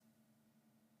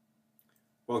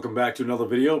Welcome back to another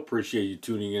video. Appreciate you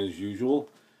tuning in as usual.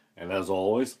 And as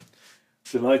always,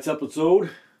 tonight's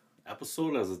episode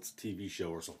as it's a TV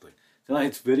show or something.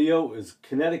 Tonight's video is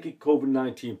Connecticut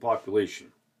COVID-19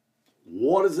 population.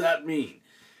 What does that mean?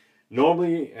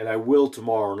 Normally, and I will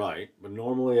tomorrow night, but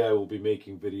normally I will be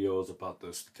making videos about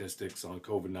the statistics on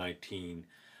COVID-19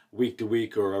 week to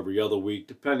week or every other week,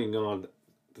 depending on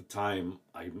the time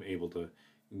I'm able to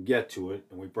get to it.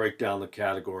 And we break down the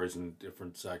categories in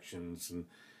different sections and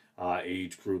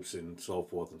age groups and so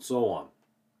forth and so on.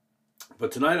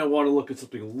 But tonight I want to look at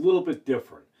something a little bit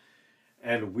different.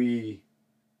 And we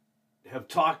have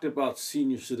talked about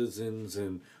senior citizens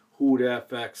and who it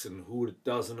affects and who it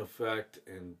doesn't affect.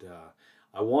 And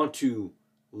I want to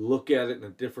look at it in a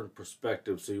different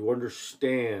perspective so you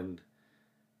understand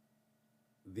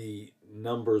the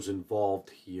numbers involved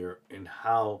here and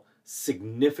how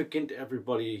significant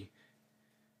everybody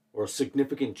or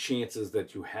significant chances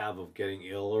that you have of getting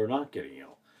ill or not getting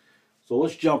ill. So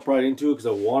let's jump right into it because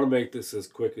I want to make this as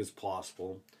quick as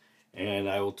possible. And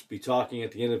I will be talking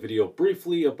at the end of the video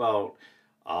briefly about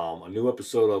a new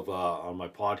episode of on my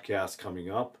podcast coming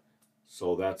up.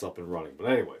 So that's up and running. But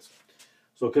anyways,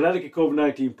 so Connecticut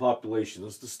COVID-19 population.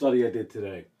 This is the study I did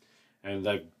today. And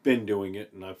I've been doing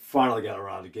it, and I finally got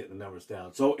around to getting the numbers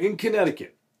down. So in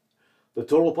Connecticut, the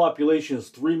total population is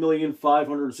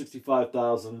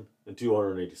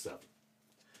 3,565,287.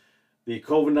 The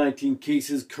COVID-19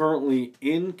 cases currently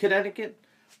in Connecticut,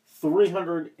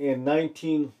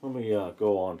 319, let me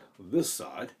go on this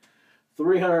side,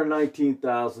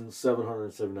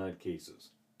 319,779 cases.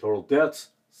 Total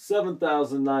deaths,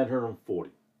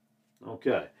 7,940.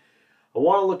 Okay. I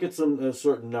want to look at some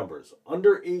certain numbers.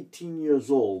 Under 18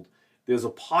 years old, there's a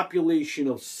population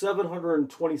of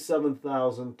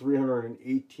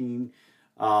 727,318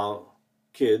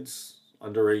 kids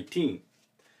under 18.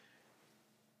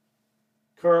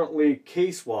 Currently,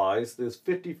 case-wise, there's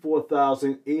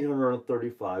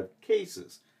 54,835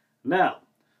 cases. Now,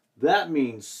 that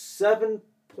means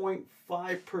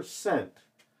 7.5%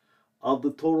 of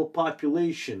the total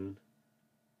population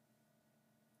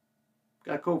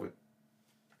got COVID.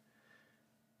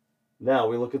 Now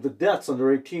we look at the deaths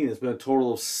under 18. There's been a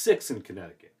total of 6 in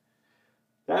Connecticut.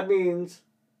 That means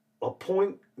a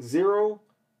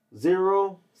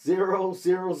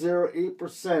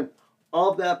 0.00008%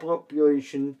 of that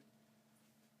population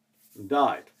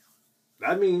died.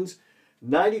 That means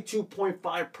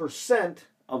 92.5%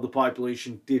 of the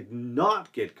population did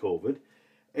not get COVID,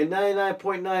 and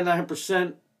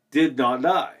 99.99% did not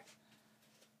die.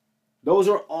 Those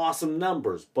are awesome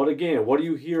numbers. But again, what do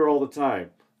you hear all the time?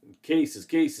 Cases,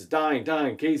 dying,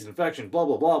 case infection, blah,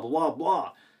 blah, blah, blah,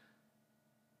 blah.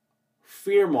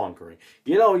 Fear-mongering.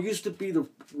 You know, it used to be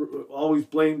always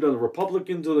blamed on the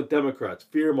Republicans or the Democrats.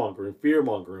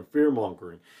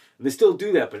 Fear-mongering. And they still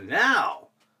do that, but now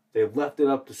they've left it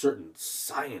up to certain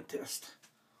scientists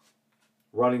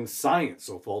running science,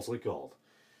 so falsely called.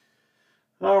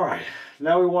 All right,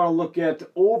 now we want to look at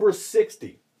over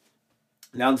 60.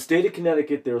 Now, in the state of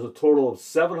Connecticut, there's a total of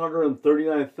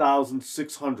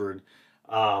 739,600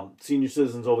 senior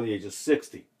citizens over the age of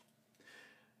 60.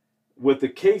 With the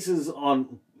cases of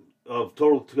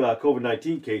total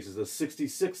COVID-19 cases of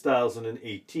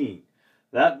 66,018.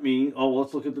 That means,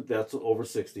 let's look at the deaths over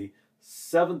 60,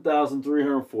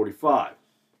 7,345.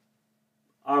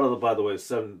 Out of the, by the way,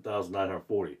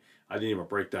 7,940. I didn't even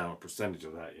break down a percentage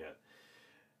of that yet.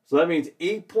 So that means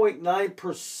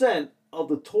 8.9% of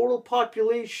the total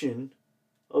population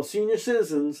of senior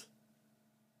citizens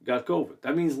got COVID.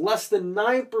 That means less than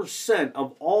 9%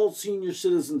 of all senior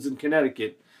citizens in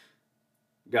Connecticut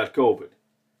got COVID.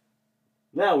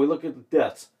 Now we look at the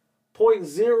deaths.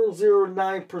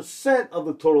 0.009% of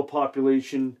the total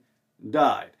population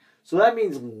died. So that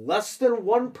means less than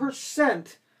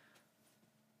 1%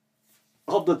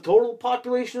 of the total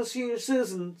population of senior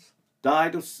citizens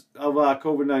died of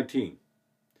COVID-19.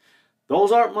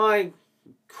 Those aren't my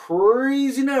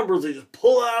crazy numbers they just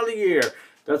pull out of the air.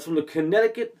 That's from the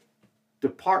Connecticut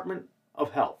Department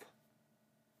of Health.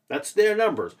 That's their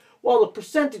numbers. Well, the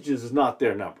percentages is not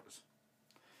their numbers.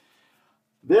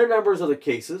 Their numbers are the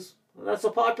cases. That's the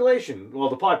population. Well,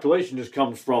 the population just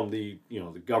comes from the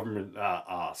the government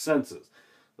census.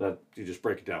 That you just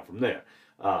break it down from there.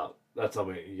 That's how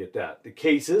you get that. The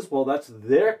cases, well, that's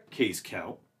their case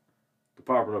count.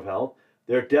 Department of Health.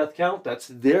 Their death count, that's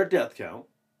their death count.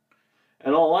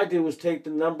 And all I did was take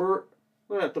the number,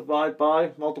 divide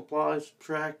by, multiply,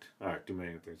 subtract. All right, too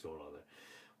many things going on there.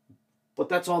 But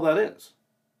that's all that is.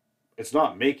 It's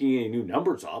not making any new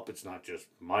numbers up. It's not just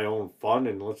my own fun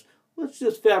and let's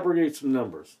just fabricate some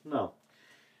numbers. No.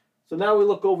 So now we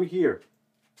look over here.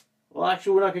 Well,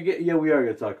 actually, we're not going to get... Yeah, we are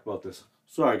going to talk about this.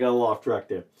 Sorry, I got a little off track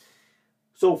there.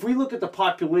 So if we look at the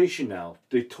population now,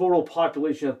 the total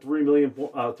population of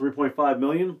 3.5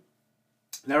 million.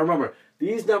 Now remember,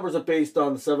 these numbers are based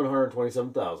on the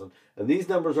 727,000, and these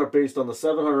numbers are based on the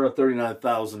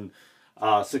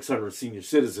 739,600 senior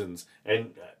citizens.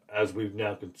 And as we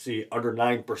now can see, under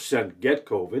 9% get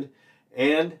COVID,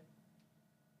 and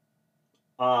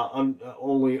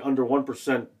only under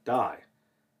 1% die.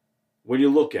 When you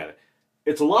look at it,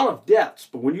 it's a lot of deaths,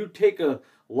 but when you take a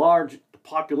large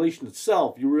population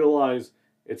itself, you realize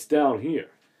it's down here.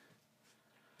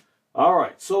 All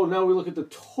right, so now we look at the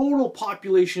total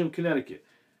population of Connecticut.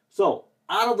 So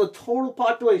out of the total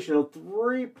population of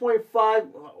 3.5,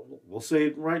 we'll say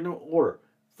it right in order,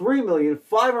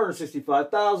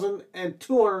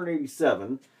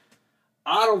 3,565,287.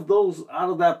 Out of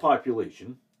that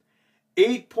population,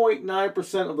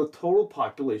 8.9% of the total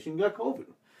population got COVID.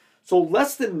 So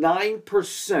less than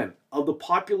 9% of the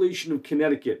population of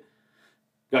Connecticut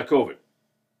got COVID.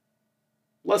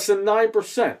 Less than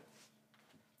 9%.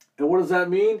 And what does that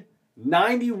mean?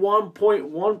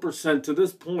 91.1% to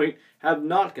this point have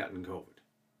not gotten COVID.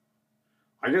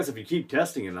 I guess if you keep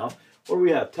testing enough. What do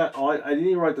we have? I didn't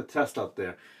even write the test out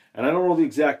there. And I don't know the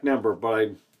exact number,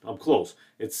 but I'm close.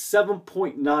 It's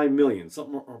 7.9 million,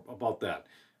 something about that.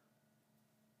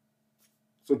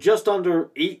 So just under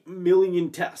 8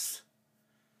 million tests.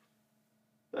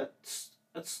 That's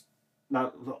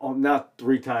not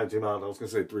 3 times the amount. I was going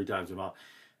to say 3 times the amount.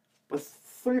 But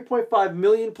 3.5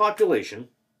 million population,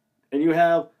 and you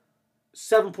have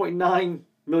 7.9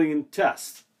 million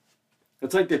tests.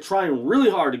 It's like they're trying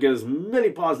really hard to get as many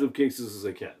positive cases as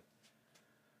they can.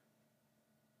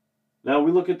 Now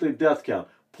we look at the death count.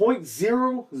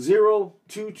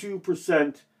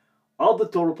 0.0022% of the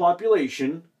total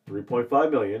population,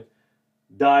 3.5 million,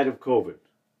 died of COVID.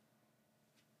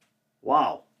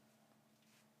 Wow.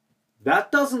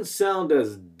 That doesn't sound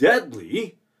as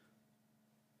deadly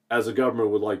as the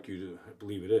government would like you to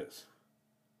believe it is.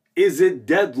 Is it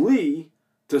deadly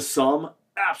to some?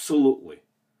 Absolutely.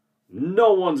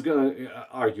 No one's going to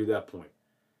argue that point.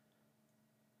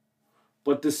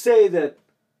 But to say that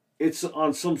it's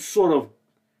on some sort of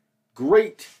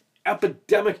great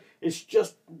epidemic, it's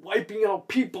just wiping out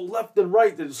people left and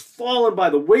right that has fallen by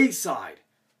the wayside.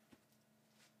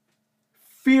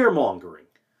 Fear-mongering.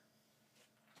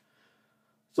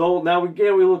 So now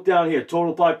again, we look down here.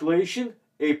 Total population,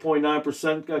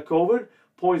 8.9% got COVID,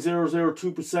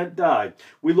 0.002% died.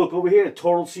 We look over here at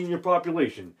total senior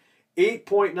population,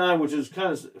 8.9, which is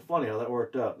kind of funny how that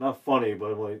worked out. Not funny,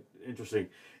 but like interesting.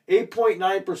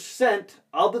 8.9%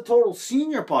 of the total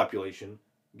senior population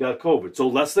got COVID. So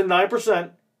less than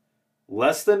 9%,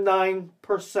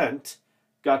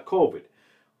 got COVID.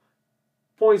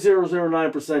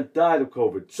 0.009% died of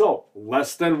COVID. So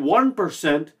less than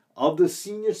 1% of the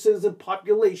senior citizen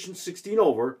population, 16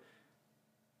 over,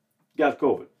 got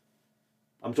COVID.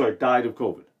 I'm sorry, died of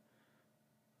COVID.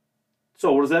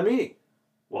 So what does that mean?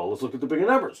 Well, let's look at the bigger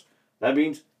numbers. That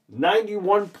means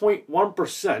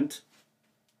 91.1%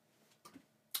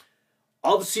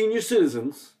 of senior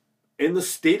citizens in the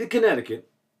state of Connecticut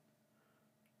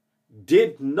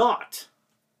did not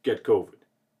get COVID.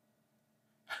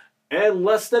 And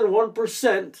less than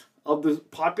 1% of the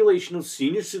population of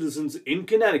senior citizens in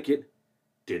Connecticut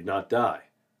did not die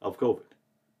of COVID.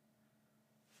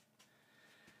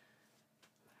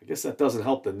 I guess that doesn't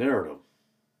help the narrative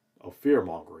of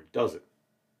fear-mongering, does it?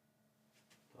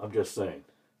 I'm just saying.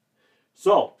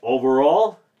 So,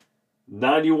 overall,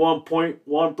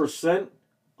 91.1%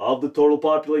 of the total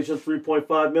population of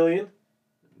 3.5 million,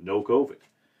 no COVID.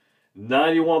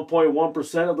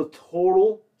 91.1% of the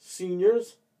total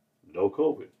seniors, no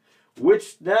COVID.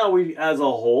 Which now we, as a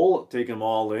whole, take them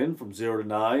all in from 0 to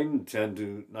 9, 10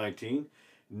 to 19,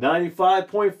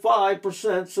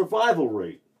 95.5% survival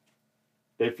rate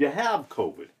if you have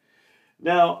COVID.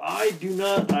 Now, I did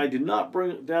not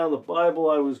bring down the Bible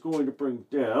I was going to bring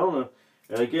down.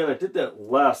 And again, I did that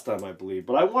last time, I believe.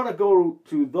 But I want to go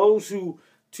to those who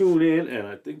tune in, and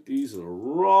I think these are the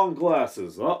wrong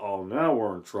glasses. Uh-oh, now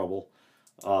we're in trouble.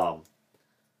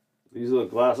 These are the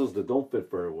glasses that don't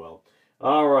fit very well.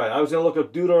 All right, I was going to look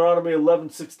up Deuteronomy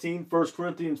 11:16, 1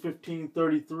 Corinthians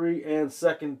 15:33, and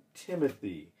 2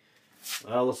 Timothy.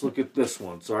 Let's look at this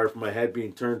one. Sorry for my head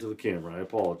being turned to the camera. I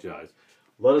apologize.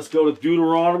 Let us go to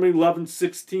Deuteronomy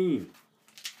 11:16.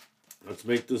 Let's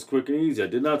make this quick and easy. I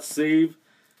did not save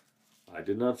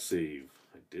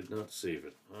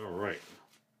it. All right.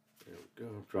 There we go.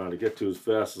 I'm trying to get to as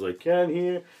fast as I can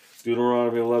here.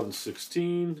 Deuteronomy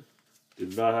 11:16.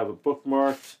 Did not have it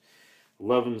bookmarked.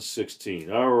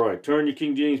 11:16. All right, turn your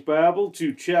King James Bible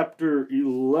to chapter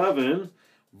 11,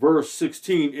 verse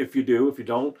 16. If you do, if you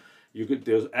don't, you could.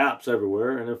 There's apps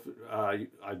everywhere, and if I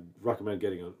recommend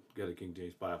get a King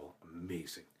James Bible.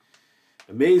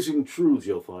 Amazing truths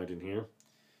you'll find in here.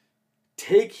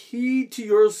 Take heed to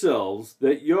yourselves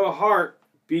that your heart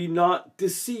be not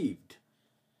deceived,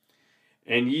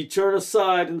 and ye turn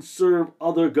aside and serve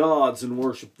other gods and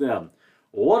worship them.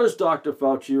 What is Dr.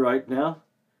 Fauci right now?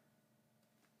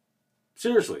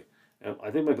 Seriously,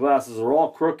 I think my glasses are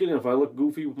all crooked, and if I look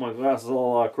goofy with my glasses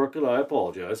all crooked, I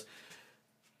apologize.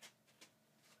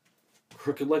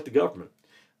 Crooked like the government.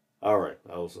 All right,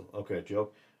 that was okay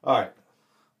joke. All right.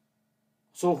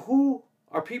 So who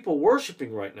are people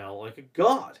worshiping right now like a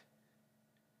god?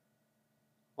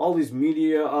 All these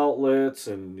media outlets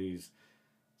and these,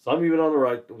 some even on the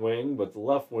right wing, but the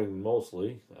left wing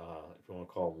mostly, if you want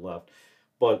to call them left,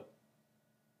 but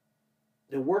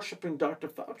they're worshiping Dr.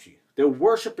 Fauci. They're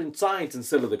worshiping science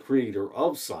instead of the creator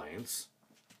of science.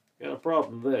 Got a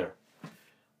problem there.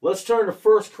 Let's turn to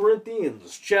 1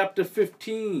 Corinthians chapter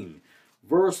 15,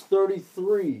 verse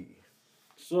 33.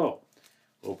 So,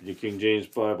 open your King James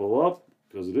Bible up,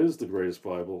 because it is the greatest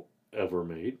Bible ever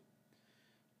made.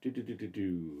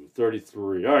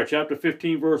 33. All right, chapter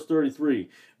 15, verse 33.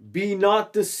 Be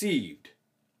not deceived.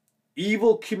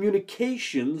 Evil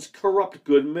communications corrupt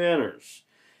good manners.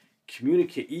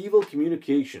 Evil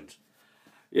communications.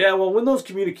 Yeah, well, when those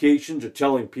communications are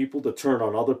telling people to turn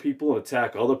on other people and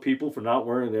attack other people for not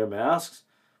wearing their masks,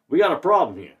 we got a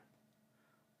problem here.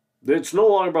 It's no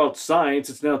longer about science,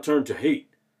 it's now turned to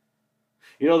hate.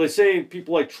 You know, they say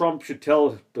people like Trump should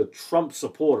tell the Trump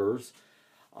supporters,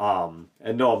 and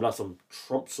no, I'm not some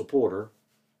Trump supporter.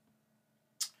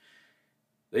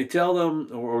 They tell them,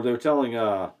 or they're telling,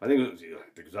 I think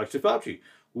it was actually Fauci,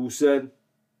 who said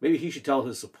maybe he should tell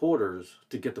his supporters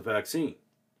to get the vaccine.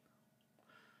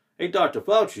 Hey, Dr.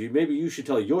 Fauci, maybe you should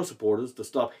tell your supporters to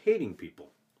stop hating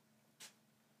people.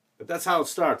 But that's how it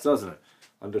starts, doesn't it?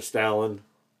 Under Stalin,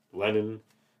 Lenin,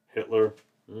 Hitler.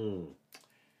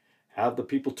 Have the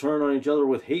people turn on each other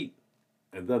with hate,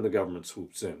 and then the government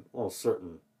swoops in. Well,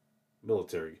 certain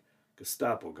military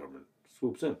Gestapo government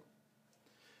swoops in.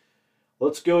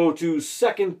 Let's go to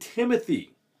 2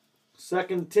 Timothy.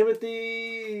 2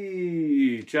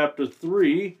 Timothy chapter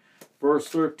 3, verse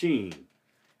 13.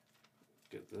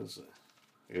 Get this.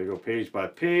 I gotta go page by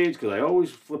page because I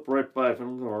always flip right by. If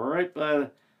I'm going right by,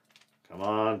 come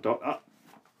on, don't.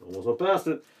 Almost up past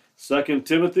it. 2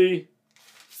 Timothy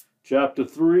chapter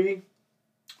 3,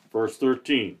 verse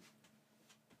 13.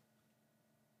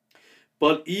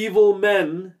 But evil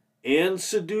men and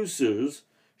seducers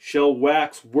shall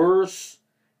wax worse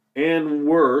and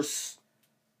worse,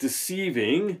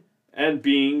 deceiving and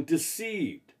being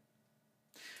deceived.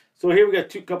 So here we got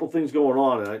couple things going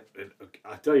on, and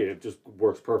I tell you, it just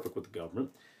works perfect with the government.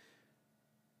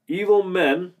 Evil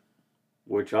men,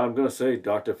 which I'm going to say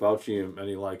Dr. Fauci and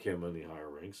many like him in the higher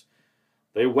ranks,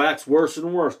 they wax worse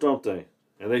and worse, don't they?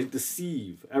 And they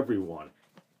deceive everyone.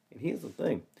 And here's the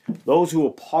thing. Those who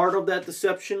are part of that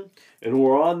deception and who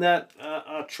are on that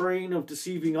train of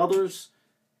deceiving others,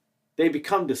 they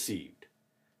become deceived.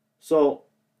 So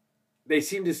they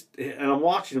seem to, and I'm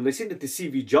watching them, they seem to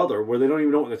deceive each other where they don't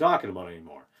even know what they're talking about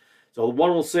anymore. So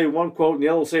one will say one quote and the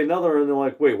other will say another, and they're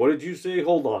like, wait, what did you say?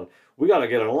 Hold on. We got to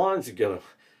get our lines together.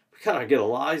 We got to get our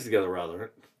lies together,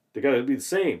 rather. They got to be the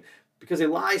same. Because they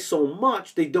lie so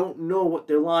much, they don't know what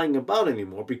they're lying about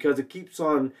anymore, because it keeps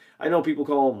on, I know people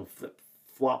call them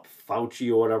flop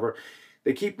Fauci or whatever.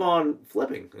 They keep on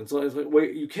flipping. And so it's like,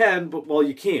 wait, you can, but, well,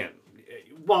 you can't.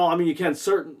 Well, I mean, you can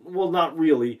well, not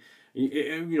really.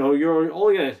 You know, you're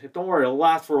only going to, don't worry, it'll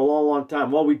last for a long, long time.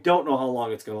 Well, we don't know how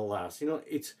long it's going to last. You know,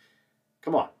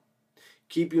 come on.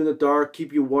 Keep you in the dark,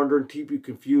 keep you wondering, keep you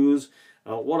confused.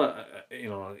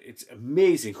 It's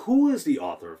amazing. Who is the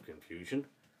author of confusion?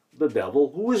 The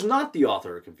devil. Who is not the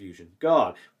author of confusion?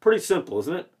 God. Pretty simple,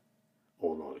 isn't it?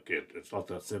 Oh, no, it's not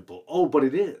that simple. Oh, but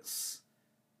it is.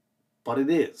 But it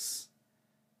is.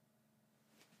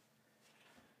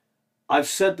 I've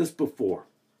said this before.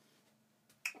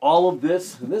 All of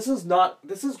this, and this is, look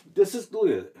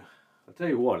at it. I'll tell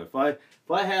you what, if I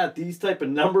had these type of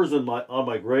numbers on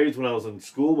my grades when I was in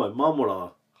school, my mom would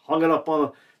have hung it up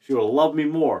she would have loved me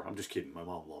more. I'm just kidding, my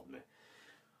mom loved me.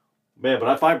 Man,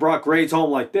 but if I brought grades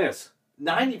home like this,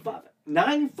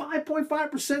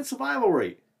 95.5% survival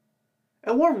rate.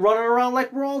 And we're running around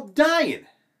like we're all dying.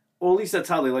 Or at least that's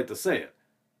how they like to say it.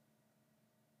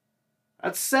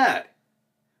 That's sad.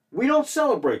 We don't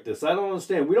celebrate this. I don't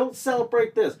understand. We don't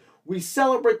celebrate this. We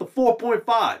celebrate the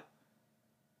 4.5.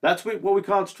 That's what we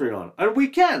concentrate on. And we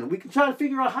can try to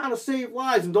figure out how to save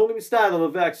lives. And don't get me started on the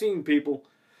vaccine, people.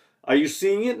 Are you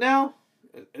seeing it now?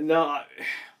 Now,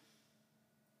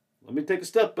 let me take a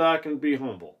step back and be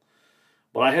humble.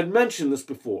 But I had mentioned this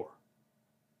before.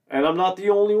 And I'm not the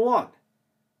only one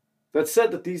that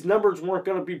said that these numbers weren't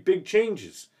going to be big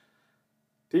changes.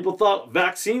 People thought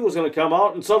vaccine was going to come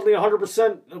out and suddenly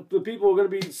 100% of the people were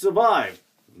going to be survive.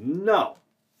 No,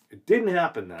 it didn't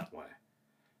happen that way.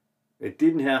 It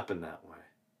didn't happen that way.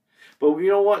 But you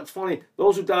know what? It's funny.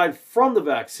 Those who died from the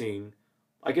vaccine,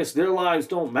 I guess their lives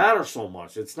don't matter so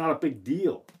much. It's not a big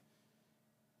deal.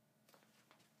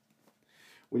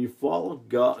 When you follow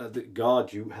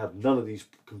God, you have none of these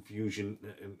confusion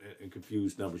and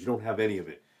confused numbers. You don't have any of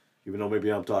it. Even though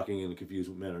maybe I'm talking in a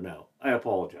confused manner now. I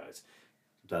apologize.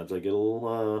 Sometimes I get a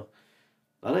little,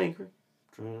 not angry.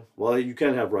 Well, you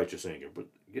can have righteous anger, but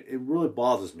it really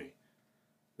bothers me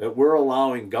that we're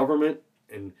allowing government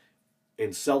and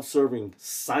self-serving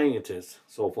scientists,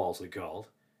 so falsely called,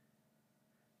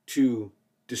 to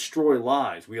destroy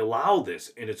lives. We allow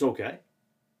this, and it's okay.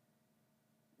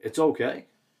 It's okay.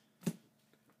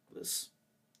 This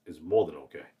is more than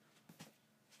okay.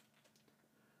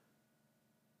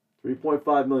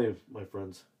 3.5 million, my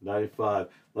friends. 95.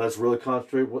 Let's really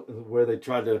concentrate where they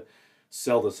tried to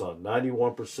sell this on.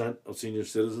 91% of senior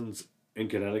citizens in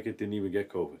Connecticut didn't even get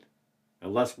COVID.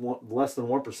 And less than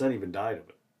 1% even died of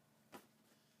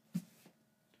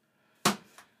it.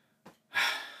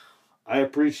 I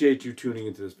appreciate you tuning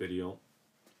into this video.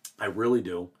 I really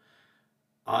do.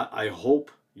 I hope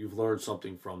you've learned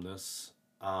something from this.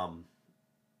 I'm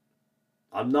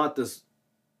not this,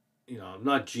 I'm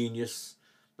not genius,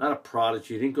 not a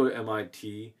prodigy. I didn't go to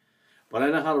MIT, but I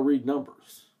know how to read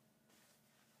numbers.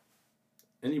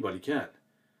 Anybody can.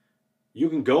 You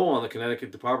can go on the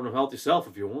Connecticut Department of Health yourself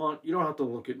if you want. You don't have to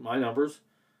look at my numbers.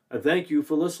 I thank you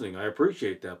for listening. I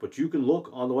appreciate that. But you can look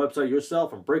on the website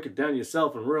yourself and break it down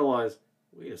yourself and realize,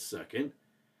 wait a second,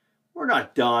 we're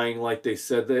not dying like they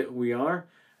said that we are.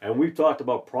 And we've talked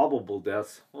about probable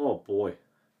deaths. Oh, boy.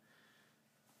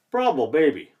 Probable,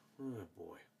 baby. Oh,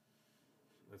 boy.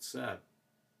 That's sad.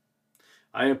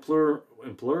 I implore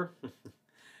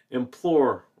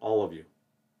all of you.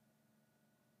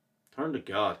 Turn to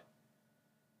God.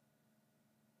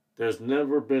 There's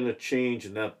never been a change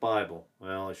in that Bible.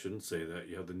 Well, I shouldn't say that.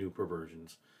 You have the new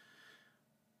perversions.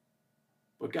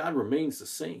 But God remains the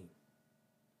same.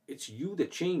 It's you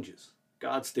that changes.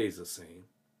 God stays the same.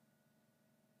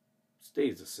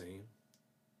 Stays the same.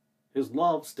 His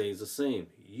love stays the same.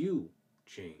 You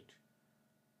change.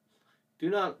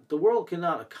 The world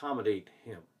cannot accommodate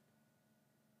him.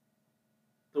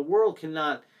 The world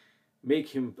cannot make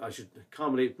him, I should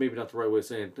accommodate, maybe not the right way of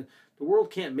saying it. The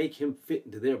world can't make him fit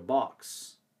into their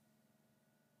box.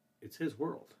 It's his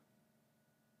world.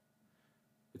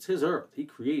 It's his earth. He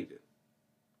created it.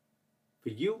 For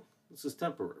you, this is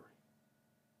temporary.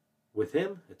 With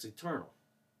him, it's eternal.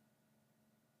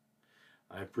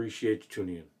 I appreciate you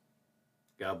tuning in.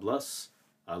 God bless.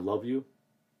 I love you.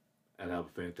 And have a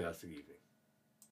fantastic evening.